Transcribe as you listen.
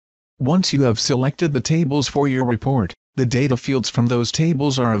Once you have selected the tables for your report, the data fields from those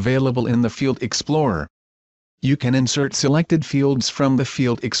tables are available in the Field Explorer. You can insert selected fields from the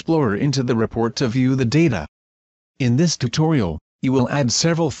Field Explorer into the report to view the data. In this tutorial, you will add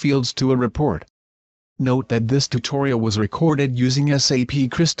several fields to a report. Note that this tutorial was recorded using SAP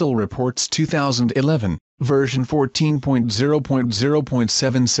Crystal Reports 2011, version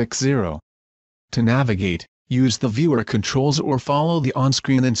 14.0.0.760. To navigate, use the viewer controls or follow the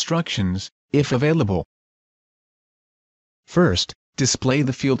on-screen instructions, if available. First, display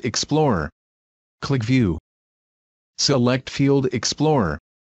the Field Explorer. Click View. Select Field Explorer.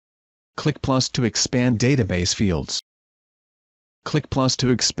 Click plus to expand database fields. Click plus to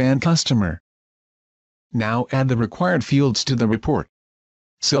expand customer. Now add the required fields to the report.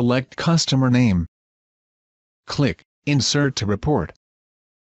 Select customer name. Click Insert to report.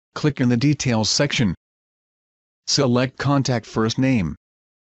 Click in the Details section. Select Contact First Name.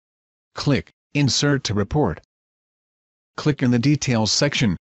 Click Insert to report. Click in the Details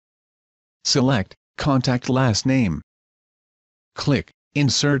section. Select Contact Last Name. Click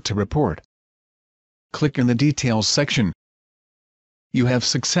Insert to report. Click in the Details section. You have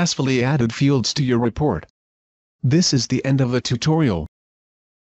successfully added fields to your report. This is the end of the tutorial.